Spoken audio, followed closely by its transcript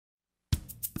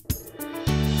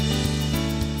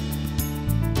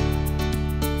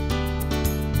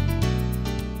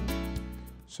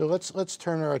So let's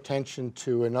turn our attention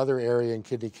to another area in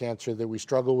kidney cancer that we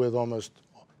struggle with almost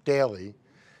daily,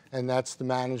 and that's the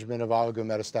management of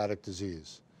oligometastatic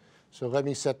disease. So let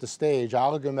me set the stage.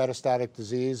 Oligometastatic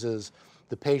disease is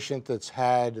the patient that's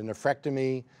had a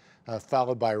nephrectomy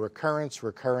followed by recurrence.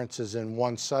 Recurrence is in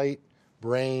one site,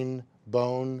 brain,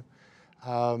 bone.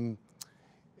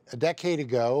 A decade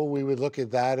ago, we would look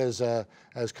at that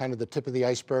as kind of the tip of the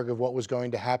iceberg of what was going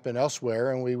to happen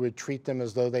elsewhere, and we would treat them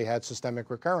as though they had systemic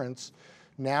recurrence.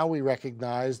 Now we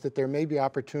recognize that there may be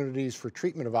opportunities for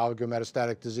treatment of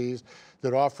oligometastatic disease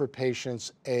that offer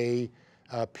patients a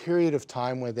period of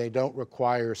time where they don't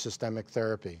require systemic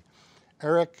therapy.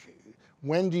 Eric,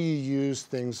 when do you use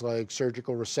things like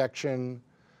surgical resection,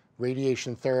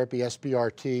 radiation therapy,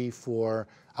 SBRT for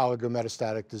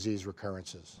oligometastatic disease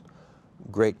recurrences?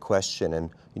 Great question,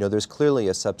 and there's clearly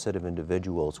a subset of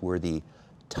individuals where the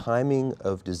timing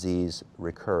of disease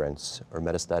recurrence or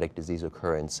metastatic disease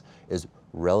occurrence is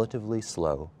relatively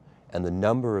slow, and the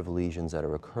number of lesions that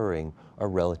are occurring are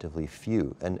relatively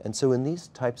few. And so in these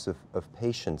types of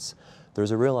patients,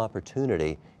 there's a real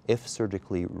opportunity, if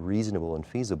surgically reasonable and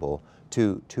feasible,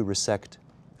 to resect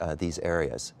these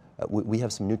areas. We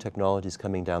have some new technologies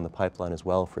coming down the pipeline as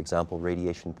well. For example,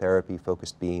 radiation therapy,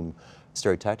 focused beam,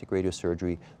 stereotactic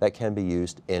radiosurgery, that can be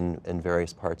used in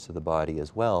various parts of the body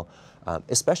as well,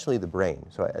 especially the brain.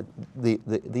 So the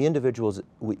individuals,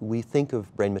 we think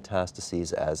of brain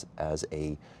metastases as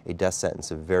a death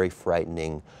sentence, a very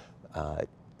frightening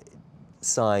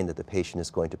sign that the patient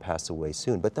is going to pass away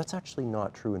soon. But that's actually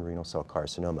not true in renal cell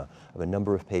carcinoma. I have a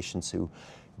number of patients who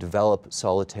develop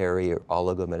solitary or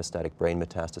oligometastatic brain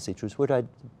metastases, which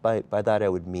by that I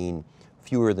would mean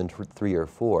fewer than 3 or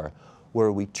 4,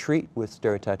 where we treat with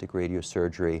stereotactic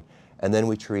radiosurgery, and then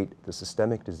we treat the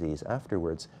systemic disease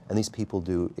afterwards, and these people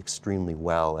do extremely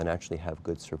well and actually have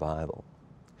good survival.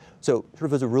 So sort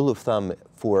of as a rule of thumb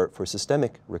for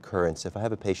systemic recurrence, if I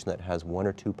have a patient that has 1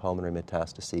 or 2 pulmonary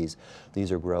metastases,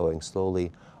 these are growing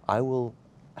slowly, I will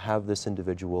have this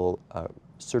individual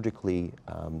surgically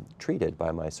treated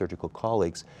by my surgical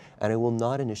colleagues, and I will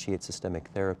not initiate systemic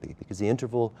therapy because the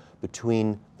interval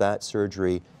between that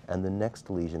surgery and the next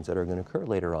lesions that are going to occur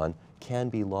later on can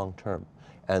be long-term.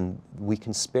 And we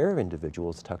can spare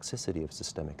individuals toxicity of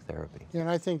systemic therapy. Yeah, and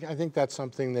I think that's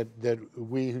something that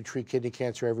we who treat kidney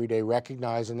cancer every day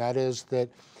recognize, and that is that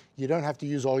you don't have to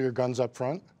use all your guns up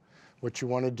front. What you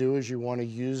want to do is you want to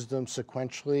use them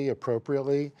sequentially,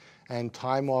 appropriately, and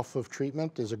time off of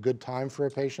treatment is a good time for a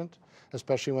patient,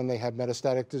 especially when they have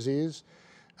metastatic disease.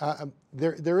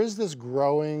 There is this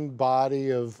growing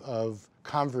body of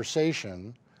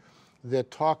conversation that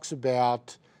talks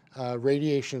about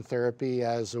radiation therapy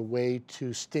as a way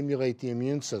to stimulate the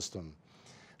immune system.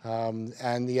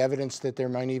 And the evidence that there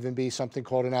might even be something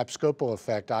called an abscopal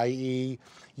effect, i.e.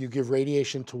 you give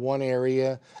radiation to one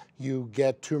area, you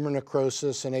get tumor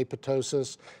necrosis and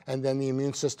apoptosis, and then the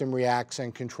immune system reacts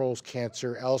and controls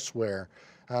cancer elsewhere.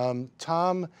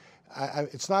 Tom,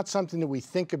 it's not something that we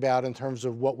think about in terms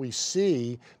of what we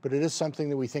see, but it is something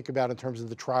that we think about in terms of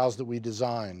the trials that we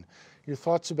design. Your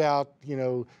thoughts about,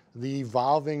 the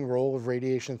evolving role of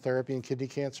radiation therapy in kidney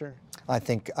cancer? I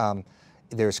think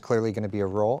there's clearly going to be a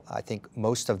role. I think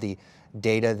most of the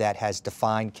data that has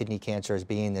defined kidney cancer as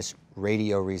being this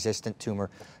radio-resistant tumor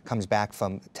comes back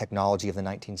from technology of the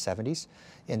 1970s.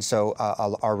 And so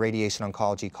our radiation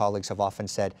oncology colleagues have often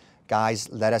said, guys,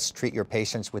 let us treat your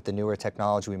patients with the newer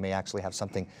technology. We may actually have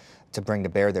something to bring to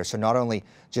bear there. So not only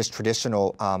just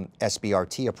traditional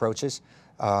SBRT approaches,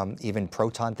 even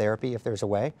proton therapy if there's a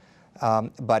way,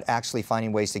 but actually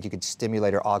finding ways that you could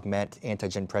stimulate or augment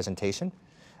antigen presentation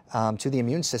to the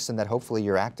immune system that hopefully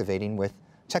you're activating with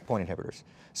checkpoint inhibitors.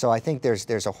 So I think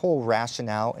there's a whole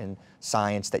rationale in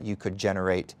science that you could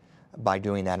generate by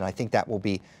doing that, and I think that will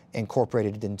be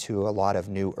incorporated into a lot of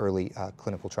new early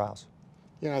clinical trials.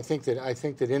 Yeah, I think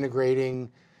that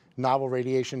integrating novel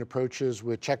radiation approaches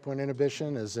with checkpoint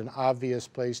inhibition is an obvious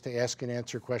place to ask and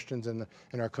answer questions in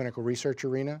our clinical research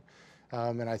arena,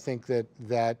 and I think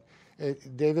that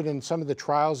David, in some of the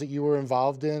trials that you were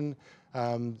involved in,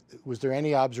 was there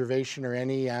any observation or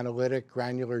any analytic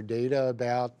granular data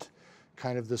about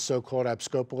kind of the so-called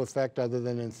abscopal effect other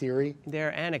than in theory? There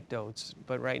are anecdotes,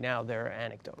 but right now there are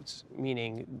anecdotes,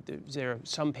 meaning there are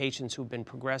some patients who've been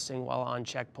progressing while on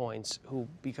checkpoints who,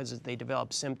 because they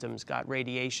developed symptoms, got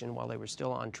radiation while they were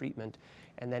still on treatment,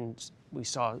 and then we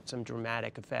saw some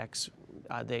dramatic effects.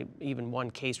 Even one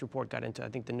case report got into, I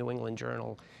think, the New England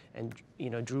Journal, and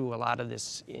drew a lot of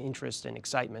this interest and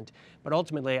excitement. But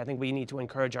ultimately, I think we need to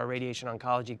encourage our radiation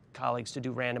oncology colleagues to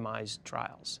do randomized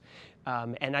trials.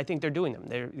 And I think they're doing them.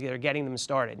 They're getting them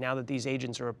started. Now that these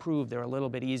agents are approved, they're a little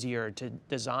bit easier to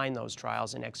design those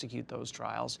trials and execute those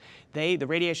trials. The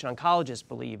radiation oncologists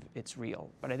believe it's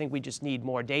real, but I think we just need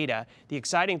more data. The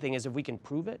exciting thing is if we can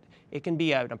prove it, it can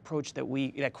be an approach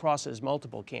that crosses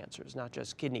multiple cancers, not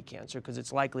just kidney cancer, because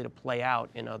it's likely to play out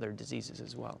in other diseases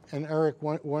as well. And Eric,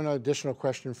 one additional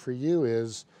question for you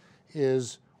is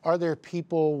are there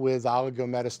people with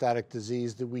oligometastatic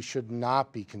disease that we should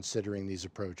not be considering these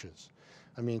approaches?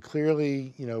 I mean,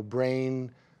 clearly,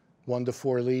 brain, 1 to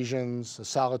 4 lesions, a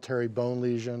solitary bone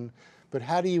lesion, but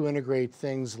how do you integrate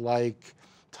things like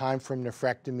time from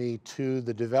nephrectomy to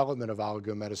the development of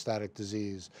oligometastatic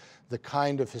disease, the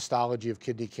kind of histology of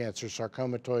kidney cancer,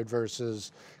 sarcomatoid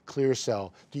versus clear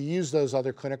cell? Do you use those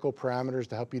other clinical parameters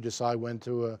to help you decide when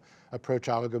to approach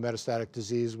oligometastatic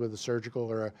disease with a surgical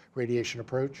or a radiation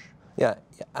approach? Yeah,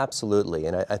 absolutely.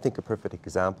 And I think a perfect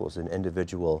example is an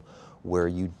individual where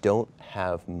you don't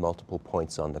have multiple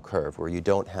points on the curve, where you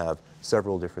don't have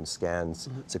several different scans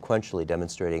sequentially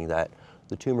demonstrating that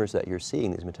the tumors that you're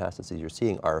seeing, these metastases you're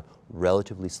seeing, are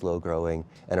relatively slow growing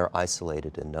and are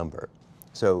isolated in number.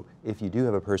 So if you do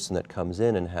have a person that comes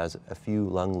in and has a few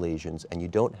lung lesions and you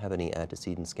don't have any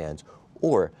antecedent scans,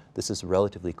 or this is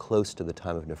relatively close to the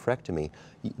time of nephrectomy,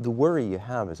 the worry you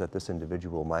have is that this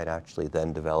individual might actually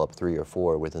then develop 3 or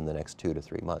 4 within the next 2 to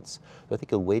 3 months. So I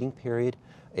think a waiting period,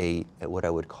 what I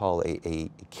would call a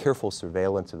careful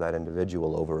surveillance of that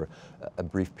individual over a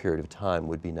brief period of time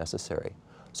would be necessary.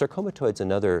 Sarcomatoid's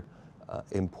another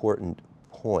important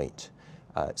point.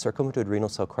 Sarcomatoid renal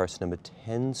cell carcinoma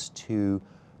tends to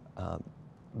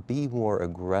be more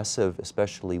aggressive,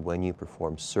 especially when you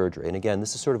perform surgery. And again,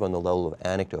 this is sort of on the level of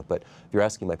anecdote, but if you're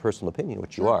asking my personal opinion,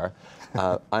 which you are,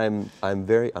 I'm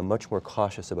much more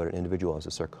cautious about an individual as a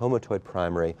sarcomatoid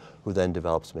primary who then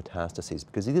develops metastases,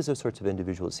 because these are the sorts of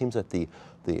individuals, it seems that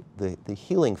the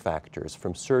healing factors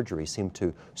from surgery seem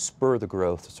to spur the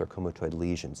growth of sarcomatoid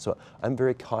lesions. So I'm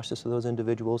very cautious of those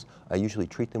individuals. I usually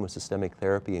treat them with systemic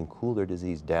therapy and cool their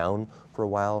disease down for a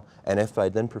while, and if I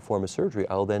then perform a surgery,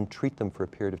 I'll then treat them for a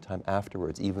period of time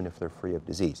afterwards, even if they're free of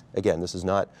disease. Again, this is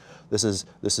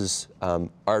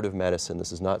art of medicine,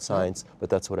 this is not science, but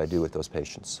that's what I do with those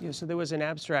patients. Yeah, so there was an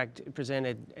abstract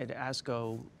presented at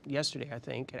ASCO yesterday, I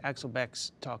think. Axel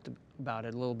Beck's talked about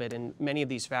it a little bit, and many of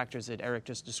these factors that Eric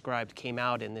just described came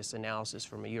out in this analysis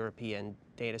from a European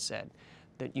data set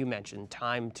that you mentioned: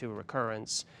 time to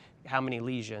recurrence, how many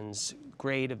lesions,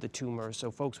 grade of the tumor.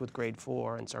 So folks with grade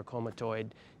 4 and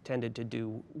sarcomatoid tended to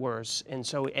do worse. And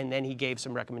then he gave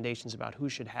some recommendations about who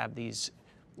should have these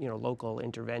local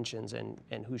interventions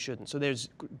and who shouldn't. So there's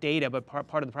data, but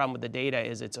part of the problem with the data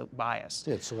is it's biased.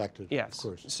 Yeah, it's selected, yes, of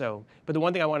course. So, but the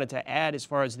one thing I wanted to add as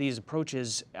far as these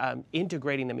approaches,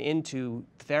 integrating them into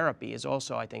therapy is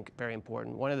also, I think, very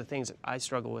important. One of the things that I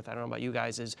struggle with, I don't know about you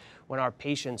guys, is when our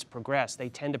patients progress, they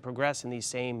tend to progress in these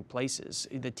same places.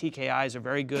 The TKIs are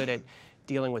very good at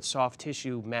dealing with soft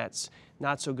tissue mets,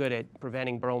 not so good at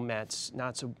preventing bone mets,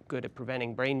 not so good at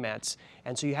preventing brain mets.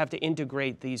 And so you have to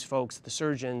integrate these folks, the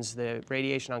surgeons, the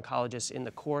radiation oncologists, in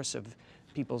the course of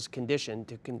people's condition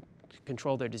to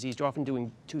control their disease. You're often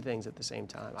doing 2 things at the same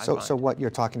time. So what you're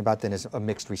talking about then is a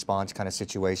mixed response kind of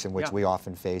situation, which we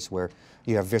often face, where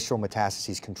you have visceral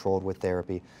metastases controlled with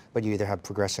therapy, but you either have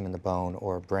progression in the bone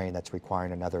or brain that's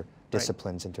requiring another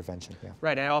discipline's intervention. Yeah.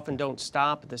 Right, I often don't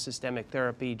stop the systemic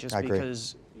therapy just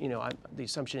because the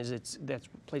assumption is that's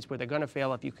a place where they're going to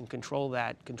fail. If you can control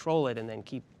it, and then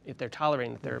if they're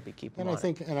tolerating the therapy, keep them on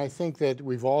it. And I think that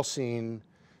we've all seen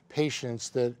patients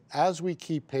that as we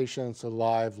keep patients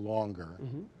alive longer,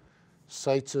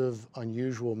 sites of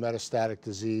unusual metastatic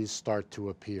disease start to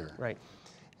appear. Right.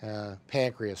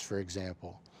 Pancreas, for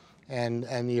example.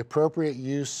 And the appropriate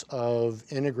use of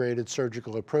integrated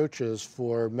surgical approaches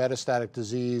for metastatic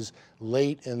disease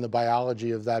late in the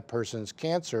biology of that person's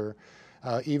cancer,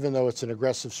 even though it's an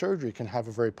aggressive surgery, can have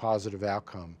a very positive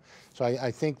outcome. So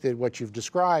I think that what you've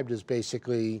described is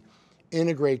basically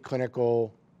integrate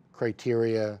clinical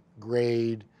criteria,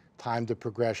 grade, time to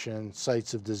progression,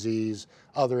 sites of disease,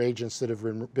 other agents that have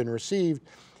been received,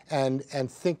 and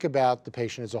think about the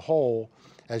patient as a whole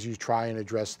as you try and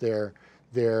address their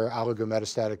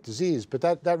oligometastatic disease. But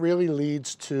that really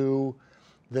leads to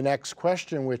the next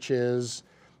question, which is,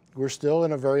 we're still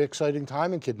in a very exciting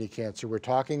time in kidney cancer. We're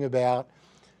talking about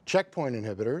checkpoint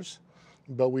inhibitors,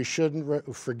 but we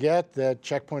shouldn't forget that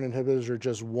checkpoint inhibitors are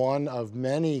just one of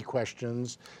many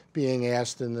questions being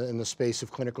asked in the space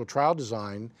of clinical trial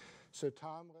design. So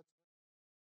Tom, let's